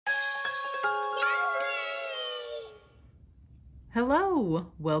Hello,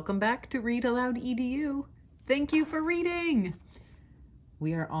 welcome back to Read Aloud EDU. Thank you for reading.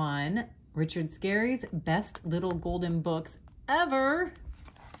 We are on Richard Scarry's Best Little Golden Books Ever.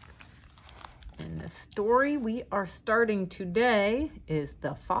 And the story we are starting today is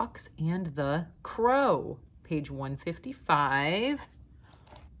The Fox and the Crow, page 155.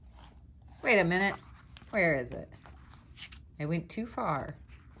 Wait a minute, where is it? I went too far.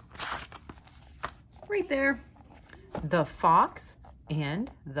 Right there. The Fox and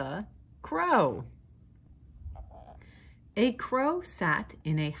the Crow. A crow sat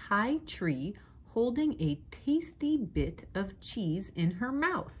in a high tree holding a tasty bit of cheese in her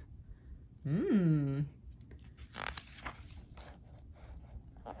mouth.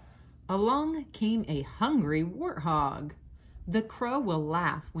 Along came a hungry warthog. The crow will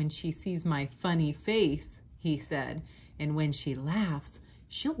laugh when she sees my funny face, he said, and when she laughs,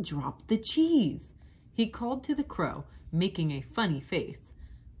 she'll drop the cheese. He called to the crow, making a funny face.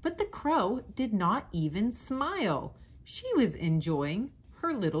 But the crow did not even smile. She was enjoying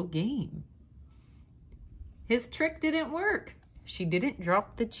her little game. His trick didn't work. She didn't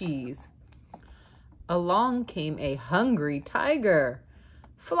drop the cheese. Along came a hungry tiger.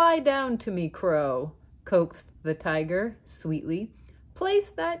 Fly down to me, crow, coaxed the tiger sweetly.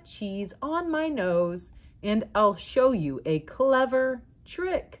 Place that cheese on my nose, and I'll show you a clever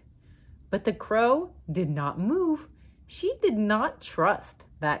trick. But the crow did not move. She did not trust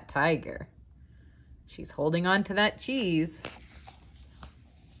that tiger. She's holding on to that cheese.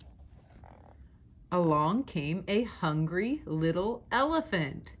 Along came a hungry little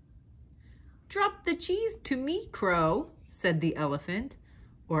elephant. Drop the cheese to me, crow, said the elephant,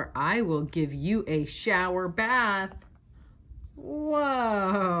 or I will give you a shower bath.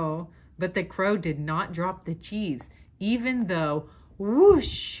 Whoa! But the crow did not drop the cheese, even though,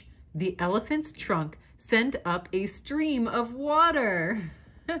 whoosh, the elephant's trunk sent up a stream of water.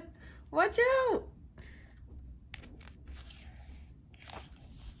 Watch out!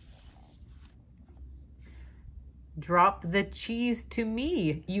 Drop the cheese to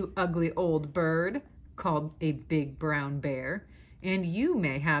me, you ugly old bird, called a big brown bear, and you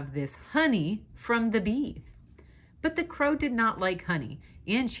may have this honey from the bee. But the crow did not like honey,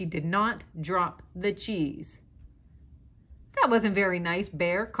 and she did not drop the cheese. That wasn't very nice,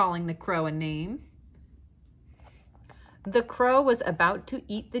 bear, calling the crow a name. The crow was about to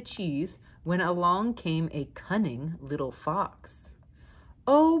eat the cheese when along came a cunning little fox.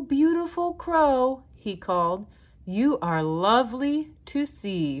 Oh, beautiful crow, he called, you are lovely to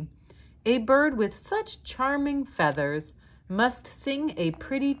see. A bird with such charming feathers must sing a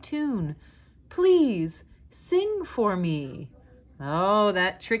pretty tune. Please sing for me. Oh,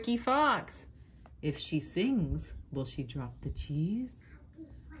 that tricky fox. If she sings, will she drop the cheese?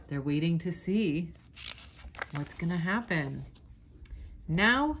 They're waiting to see what's gonna happen.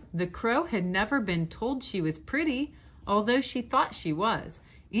 Now, the crow had never been told she was pretty, although she thought she was,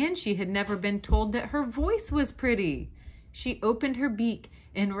 and she had never been told that her voice was pretty. She opened her beak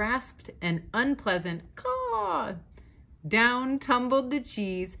and rasped an unpleasant caw. Down tumbled the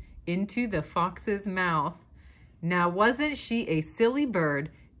cheese into the fox's mouth. Now, wasn't she a silly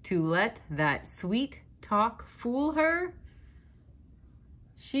bird to let that sweet talk fool her?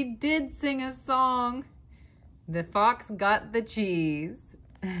 She did sing a song. The fox got the cheese.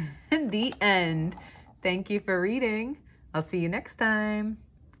 The end. Thank you for reading. I'll see you next time.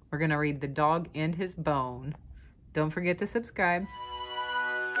 We're going to read The Dog and His Bone. Don't forget to subscribe.